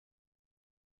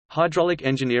Hydraulic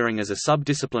engineering as a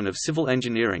sub-discipline of civil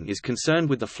engineering is concerned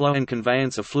with the flow and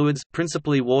conveyance of fluids,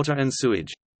 principally water and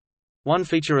sewage. One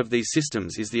feature of these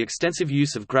systems is the extensive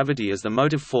use of gravity as the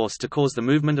motive force to cause the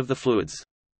movement of the fluids.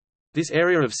 This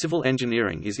area of civil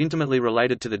engineering is intimately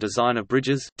related to the design of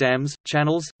bridges, dams,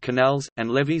 channels, canals, and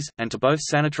levees, and to both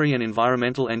sanitary and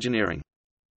environmental engineering.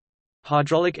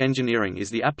 Hydraulic engineering is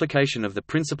the application of the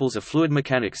principles of fluid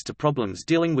mechanics to problems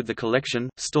dealing with the collection,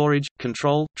 storage,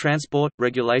 control, transport,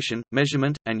 regulation,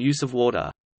 measurement, and use of water.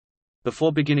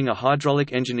 Before beginning a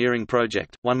hydraulic engineering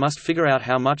project, one must figure out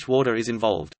how much water is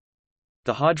involved.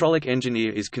 The hydraulic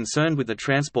engineer is concerned with the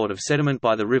transport of sediment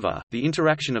by the river, the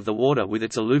interaction of the water with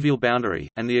its alluvial boundary,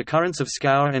 and the occurrence of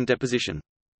scour and deposition.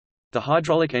 The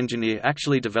hydraulic engineer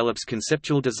actually develops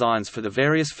conceptual designs for the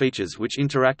various features which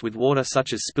interact with water,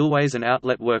 such as spillways and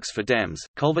outlet works for dams,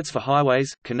 culverts for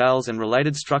highways, canals and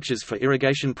related structures for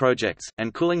irrigation projects,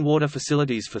 and cooling water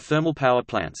facilities for thermal power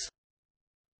plants.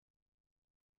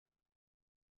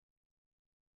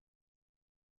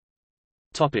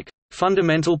 Topic: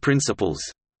 Fundamental principles.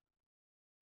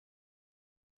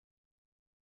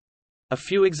 A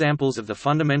few examples of the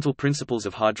fundamental principles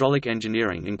of hydraulic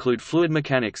engineering include fluid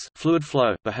mechanics, fluid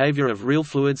flow, behavior of real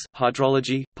fluids,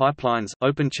 hydrology, pipelines,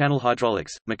 open-channel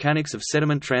hydraulics, mechanics of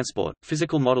sediment transport,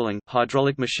 physical modeling,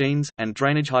 hydraulic machines, and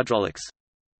drainage hydraulics.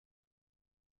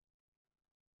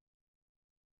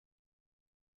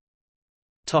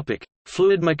 Topic: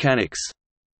 Fluid mechanics.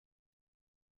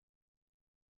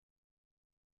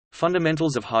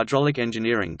 Fundamentals of hydraulic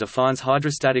engineering defines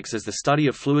hydrostatics as the study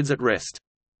of fluids at rest.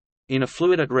 In a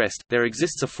fluid at rest, there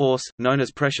exists a force, known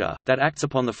as pressure, that acts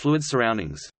upon the fluid's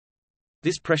surroundings.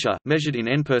 This pressure, measured in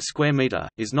N per square meter,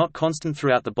 is not constant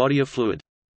throughout the body of fluid.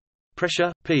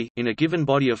 Pressure, P, in a given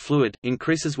body of fluid,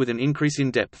 increases with an increase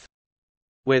in depth.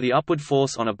 Where the upward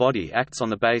force on a body acts on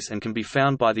the base and can be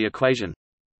found by the equation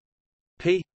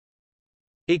P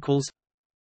equals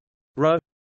ρ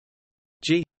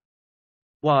g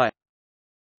y.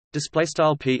 Display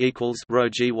style P equals ρ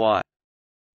g y,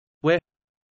 where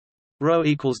ρ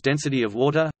equals density of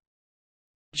water,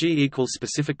 g equals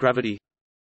specific gravity,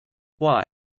 y.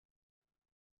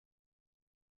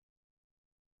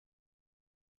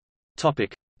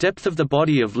 Topic: Depth of the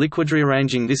body of liquid.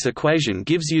 Rearranging this equation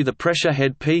gives you the pressure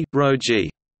head P, ρ g.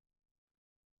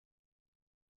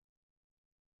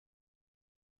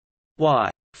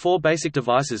 Y. Four basic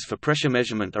devices for pressure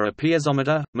measurement are a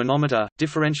piezometer, manometer,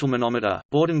 differential manometer,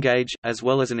 Bourdon gauge, as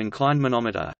well as an inclined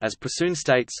manometer. As Prasoon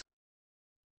states,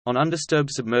 on undisturbed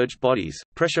submerged bodies,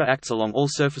 pressure acts along all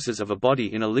surfaces of a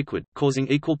body in a liquid, causing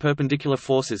equal perpendicular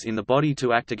forces in the body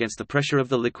to act against the pressure of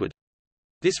the liquid.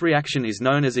 This reaction is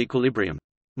known as equilibrium.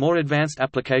 More advanced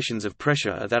applications of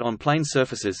pressure are that on plane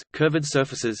surfaces, curved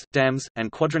surfaces, dams,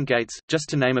 and quadrant gates, just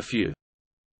to name a few.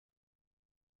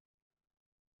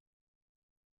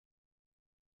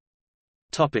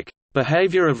 Topic: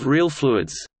 Behavior of real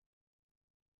fluids.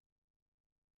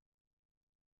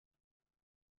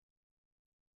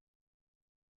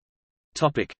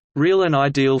 Topic: Real and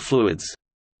ideal fluids.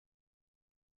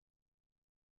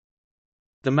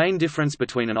 The main difference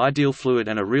between an ideal fluid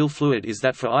and a real fluid is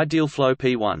that for ideal flow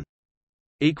P1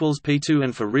 equals P2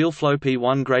 and for real flow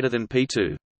P1 greater than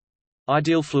P2.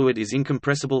 Ideal fluid is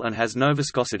incompressible and has no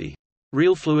viscosity.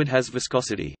 Real fluid has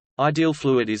viscosity. Ideal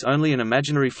fluid is only an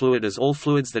imaginary fluid, as all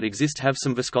fluids that exist have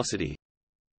some viscosity.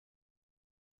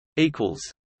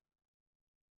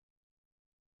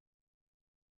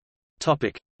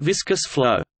 Topic: Viscous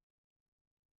flow.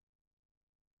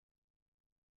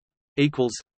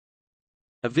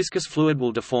 A viscous fluid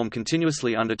will deform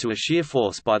continuously under to a shear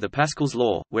force by the Pascal's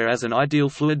law, whereas an ideal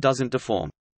fluid doesn't deform.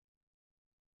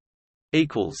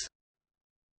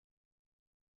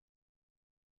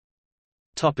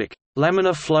 Topic: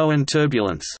 Laminar flow and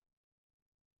turbulence.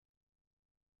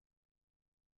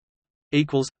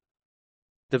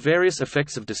 The various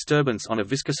effects of disturbance on a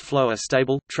viscous flow are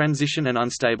stable, transition and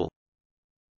unstable.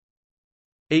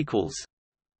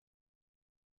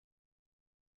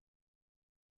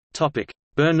 Topic: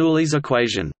 Bernoulli's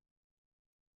equation.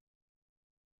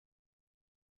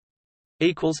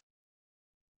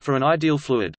 For an ideal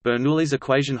fluid, Bernoulli's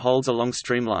equation holds along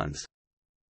streamlines.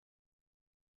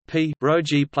 P ρ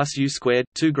g plus u squared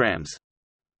 2 grams.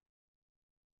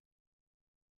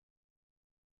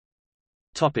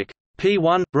 Topic: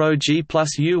 P1 ρ g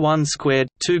plus u1 squared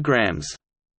 2 grams.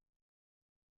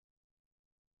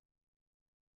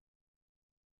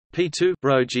 P2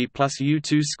 ρ g plus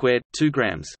u2 squared 2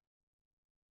 grams.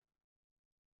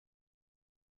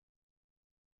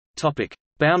 Topic: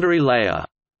 Boundary layer.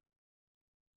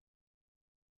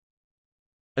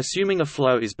 Assuming a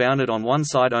flow is bounded on one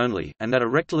side only, and that a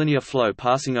rectilinear flow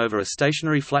passing over a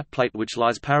stationary flat plate which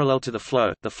lies parallel to the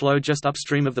flow just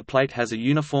upstream of the plate has a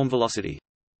uniform velocity.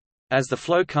 As the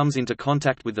flow comes into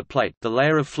contact with the plate, the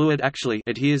layer of fluid actually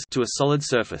adheres to a solid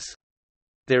surface.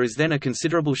 There is then a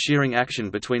considerable shearing action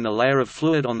between the layer of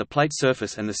fluid on the plate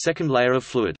surface and the second layer of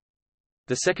fluid.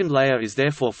 The second layer is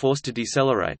therefore forced to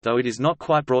decelerate, though it is not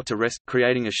quite brought to rest,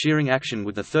 creating a shearing action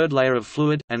with the third layer of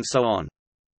fluid, and so on.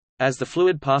 As the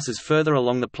fluid passes further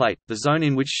along the plate, the zone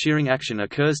in which shearing action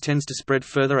occurs tends to spread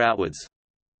further outwards.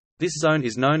 This zone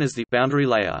is known as the boundary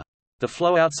layer. The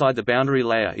flow outside the boundary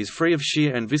layer is free of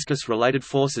shear and viscous-related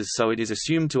forces, so it is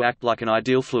assumed to act like an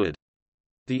ideal fluid.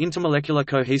 The intermolecular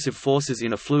cohesive forces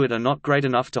in a fluid are not great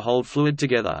enough to hold fluid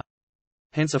together.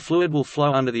 Hence a fluid will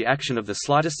flow under the action of the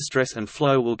slightest stress, and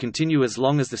flow will continue as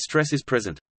long as the stress is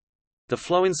present. The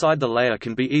flow inside the layer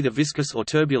can be either viscous or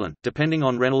turbulent, depending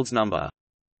on Reynolds number.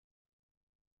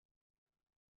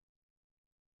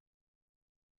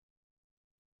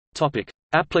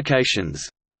 Applications.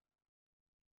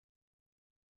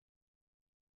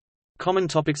 Common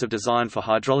topics of design for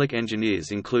hydraulic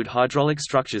engineers include hydraulic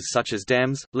structures such as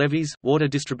dams, levees, water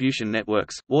distribution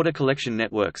networks, water collection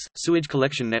networks, sewage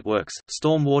collection networks,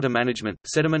 storm water management,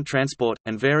 sediment transport,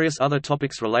 and various other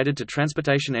topics related to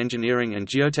transportation engineering and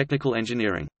geotechnical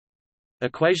engineering.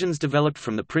 Equations developed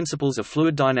from the principles of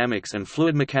fluid dynamics and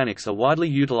fluid mechanics are widely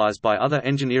utilized by other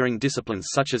engineering disciplines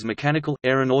such as mechanical,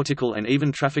 aeronautical, and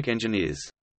even traffic engineers.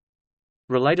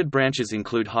 Related branches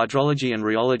include hydrology and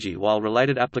rheology, while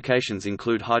related applications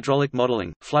include hydraulic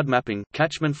modeling, flood mapping,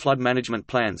 catchment flood management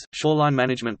plans, shoreline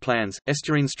management plans,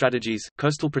 estuarine strategies,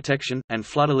 coastal protection, and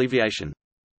flood alleviation.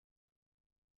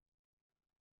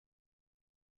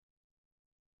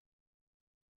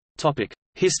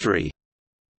 History.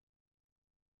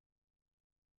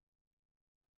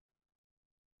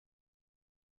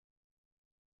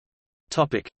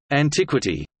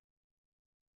 Antiquity.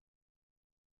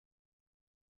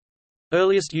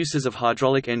 Earliest uses of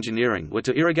hydraulic engineering were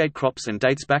to irrigate crops and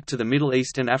dates back to the Middle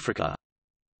East and Africa.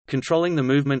 Controlling the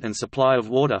movement and supply of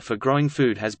water for growing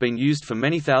food has been used for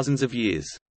many thousands of years.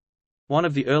 One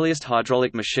of the earliest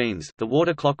hydraulic machines, the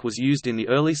water clock, was used in the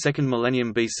early 2nd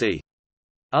millennium BC.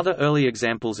 Other early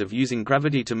examples of using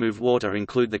gravity to move water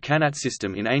include the Qanat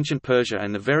system in ancient Persia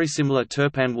and the very similar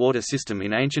Turpan water system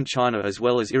in ancient China, as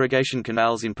well as irrigation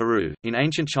canals in Peru. In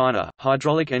ancient China,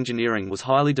 hydraulic engineering was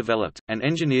highly developed, and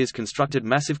engineers constructed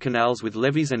massive canals with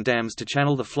levees and dams to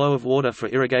channel the flow of water for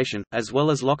irrigation, as well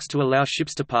as locks to allow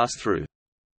ships to pass through.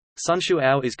 Sun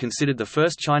Shuao is considered the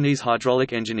first Chinese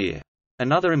hydraulic engineer.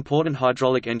 Another important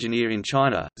hydraulic engineer in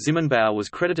China, Zimenbao, was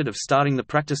credited of starting the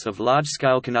practice of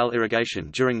large-scale canal irrigation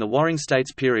during the Warring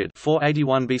States period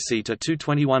 481 BC to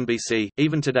 221 BC.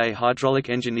 Even today,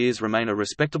 hydraulic engineers remain a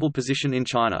respectable position in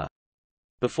China.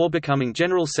 Before becoming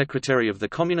General Secretary of the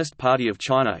Communist Party of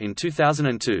China in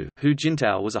 2002, Hu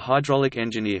Jintao was a hydraulic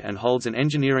engineer and holds an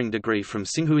engineering degree from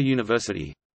Tsinghua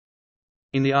University.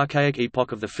 In the archaic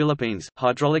epoch of the Philippines,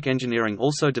 hydraulic engineering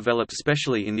also developed,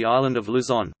 especially in the island of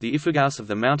Luzon. The Ifugao of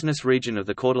the mountainous region of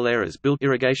the Cordilleras built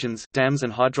irrigations, dams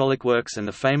and hydraulic works and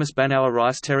the famous Banawa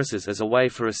rice terraces as a way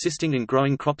for assisting in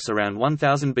growing crops around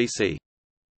 1000 BC.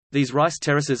 These rice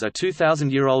terraces are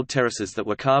 2,000-year-old terraces that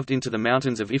were carved into the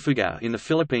mountains of Ifugao in the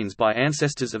Philippines by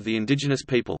ancestors of the indigenous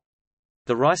people.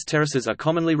 The rice terraces are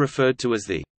commonly referred to as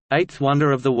the eighth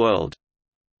wonder of the world.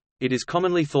 It is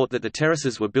commonly thought that the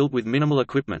terraces were built with minimal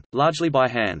equipment, largely by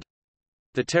hand.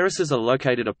 The terraces are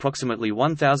located approximately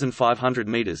 1,500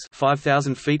 meters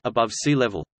 (5,000 feet) above sea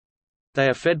level. They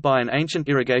are fed by an ancient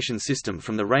irrigation system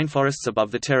from the rainforests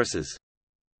above the terraces.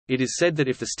 It is said that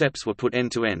if the steps were put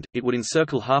end to end, it would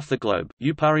encircle half the globe.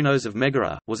 Euparinos of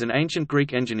Megara was an ancient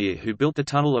Greek engineer who built the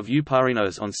tunnel of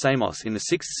Euparinos on Samos in the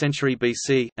 6th century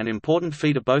BC, an important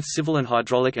feat of both civil and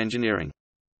hydraulic engineering.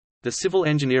 The civil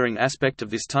engineering aspect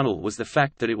of this tunnel was the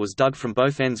fact that it was dug from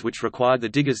both ends, which required the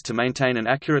diggers to maintain an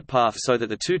accurate path so that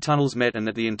the two tunnels met and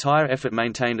that the entire effort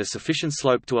maintained a sufficient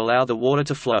slope to allow the water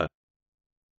to flow.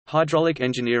 Hydraulic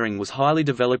engineering was highly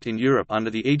developed in Europe under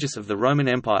the aegis of the Roman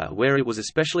Empire, where it was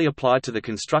especially applied to the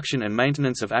construction and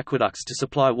maintenance of aqueducts to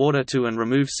supply water to and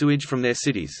remove sewage from their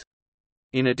cities.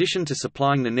 In addition to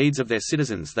supplying the needs of their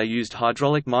citizens, they used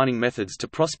hydraulic mining methods to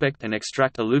prospect and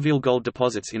extract alluvial gold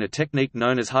deposits in a technique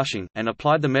known as hushing, and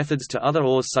applied the methods to other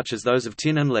ores such as those of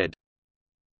tin and lead.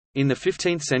 In the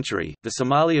 15th century, the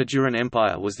Somali Ajuran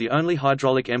Empire was the only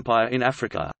hydraulic empire in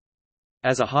Africa.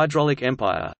 As a hydraulic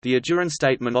empire, the Ajuran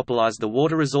state monopolized the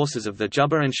water resources of the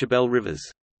Juba and Shabelle rivers.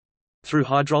 Through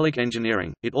hydraulic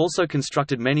engineering, it also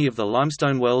constructed many of the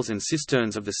limestone wells and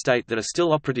cisterns of the state that are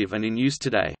still operative and in use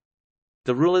today.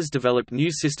 The rulers developed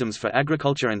new systems for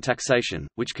agriculture and taxation,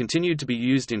 which continued to be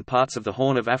used in parts of the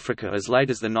Horn of Africa as late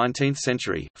as the 19th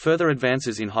century. Further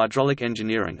advances in hydraulic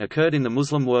engineering occurred in the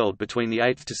Muslim world between the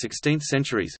 8th to 16th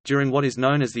centuries, during what is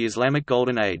known as the Islamic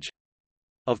Golden Age.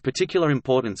 Of particular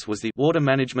importance was the water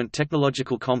management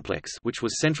technological complex, which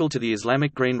was central to the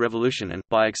Islamic Green Revolution and,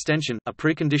 by extension, a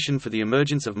precondition for the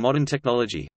emergence of modern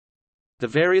technology. The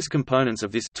various components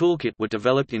of this toolkit were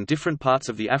developed in different parts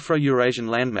of the Afro-Eurasian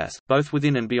landmass, both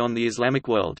within and beyond the Islamic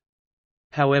world.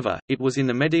 However, it was in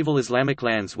the medieval Islamic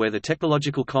lands where the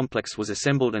technological complex was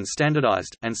assembled and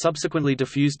standardized, and subsequently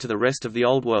diffused to the rest of the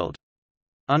Old World.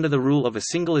 Under the rule of a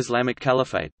single Islamic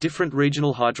caliphate, different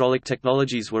regional hydraulic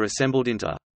technologies were assembled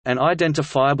into an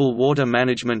identifiable water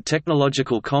management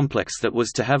technological complex that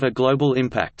was to have a global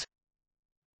impact.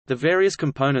 The various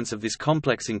components of this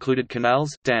complex included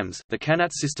canals, dams, the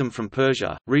Qanat system from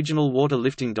Persia, regional water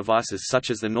lifting devices such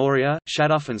as the Noria,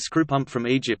 Shaduf and screw pump from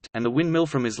Egypt, and the windmill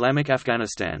from Islamic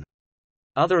Afghanistan.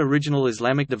 Other original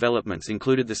Islamic developments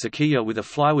included the sakiya with a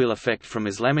flywheel effect from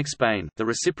Islamic Spain, the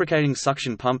reciprocating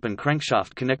suction pump and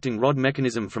crankshaft connecting rod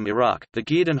mechanism from Iraq, the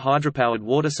geared and hydropowered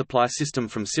water supply system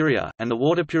from Syria, and the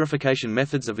water purification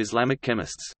methods of Islamic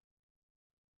chemists.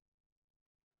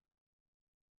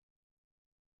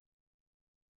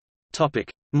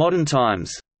 Modern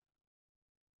times.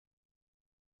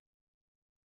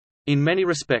 In many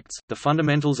respects, the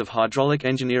fundamentals of hydraulic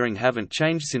engineering haven't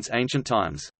changed since ancient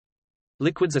times.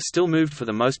 Liquids are still moved for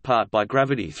the most part by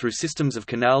gravity through systems of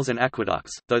canals and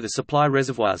aqueducts, though the supply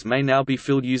reservoirs may now be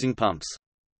filled using pumps.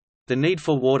 The need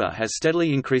for water has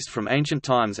steadily increased from ancient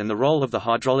times, and the role of the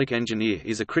hydraulic engineer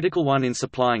is a critical one in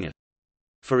supplying it.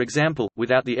 For example,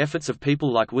 without the efforts of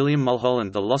people like William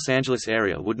Mulholland, the Los Angeles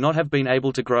area would not have been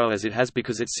able to grow as it has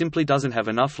because it simply doesn't have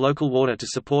enough local water to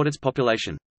support its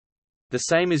population. The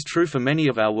same is true for many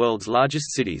of our world's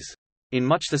largest cities. In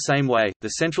much the same way, the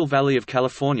Central Valley of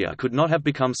California could not have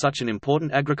become such an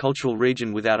important agricultural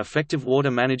region without effective water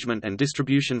management and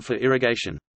distribution for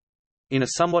irrigation. In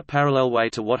a somewhat parallel way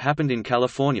to what happened in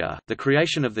California, the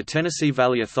creation of the Tennessee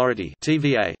Valley Authority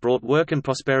 (TVA) brought work and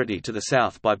prosperity to the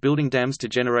South by building dams to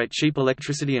generate cheap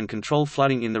electricity and control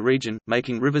flooding in the region,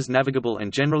 making rivers navigable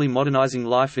and generally modernizing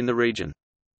life in the region.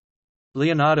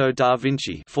 Leonardo da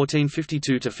Vinci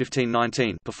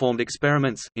 (1452–1519) performed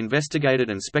experiments, investigated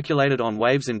and speculated on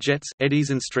waves and jets,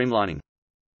 eddies and streamlining.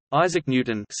 Isaac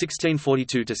Newton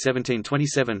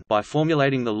 (1642–1727), by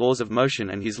formulating the laws of motion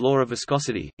and his law of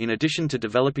viscosity, in addition to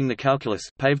developing the calculus,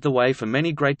 paved the way for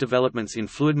many great developments in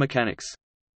fluid mechanics.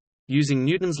 Using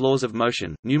Newton's laws of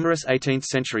motion, numerous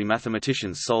 18th-century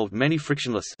mathematicians solved many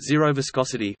frictionless zero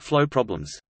viscosity flow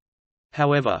problems.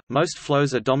 However, most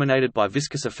flows are dominated by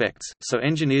viscous effects, so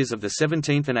engineers of the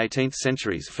 17th and 18th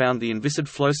centuries found the inviscid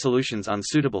flow solutions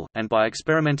unsuitable, and by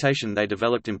experimentation they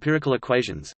developed empirical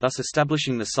equations, thus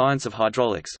establishing the science of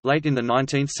hydraulics. Late in the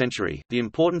 19th century, the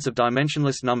importance of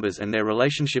dimensionless numbers and their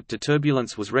relationship to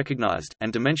turbulence was recognized,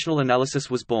 and dimensional analysis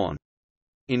was born.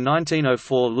 In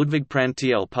 1904, Ludwig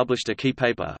Prandtl published a key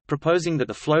paper, proposing that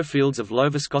the flow fields of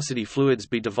low-viscosity fluids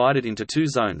be divided into two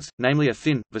zones, namely a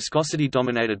thin,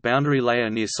 viscosity-dominated boundary layer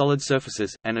near solid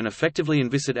surfaces, and an effectively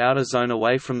inviscid outer zone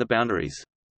away from the boundaries.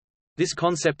 This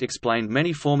concept explained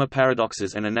many former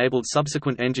paradoxes and enabled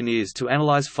subsequent engineers to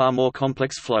analyze far more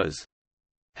complex flows.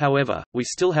 However, we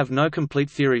still have no complete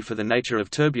theory for the nature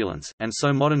of turbulence, and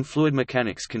so modern fluid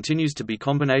mechanics continues to be a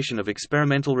combination of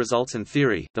experimental results and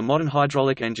theory. The modern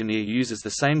hydraulic engineer uses the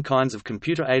same kinds of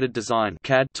computer-aided design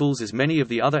 (CAD) tools as many of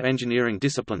the other engineering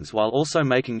disciplines, while also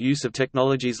making use of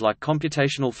technologies like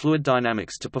computational fluid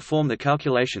dynamics to perform the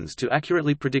calculations to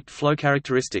accurately predict flow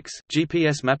characteristics,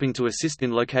 GPS mapping to assist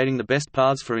in locating the best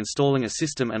paths for installing a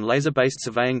system, and laser-based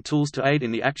surveying tools to aid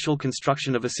in the actual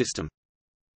construction of a system.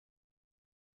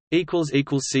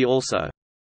 See also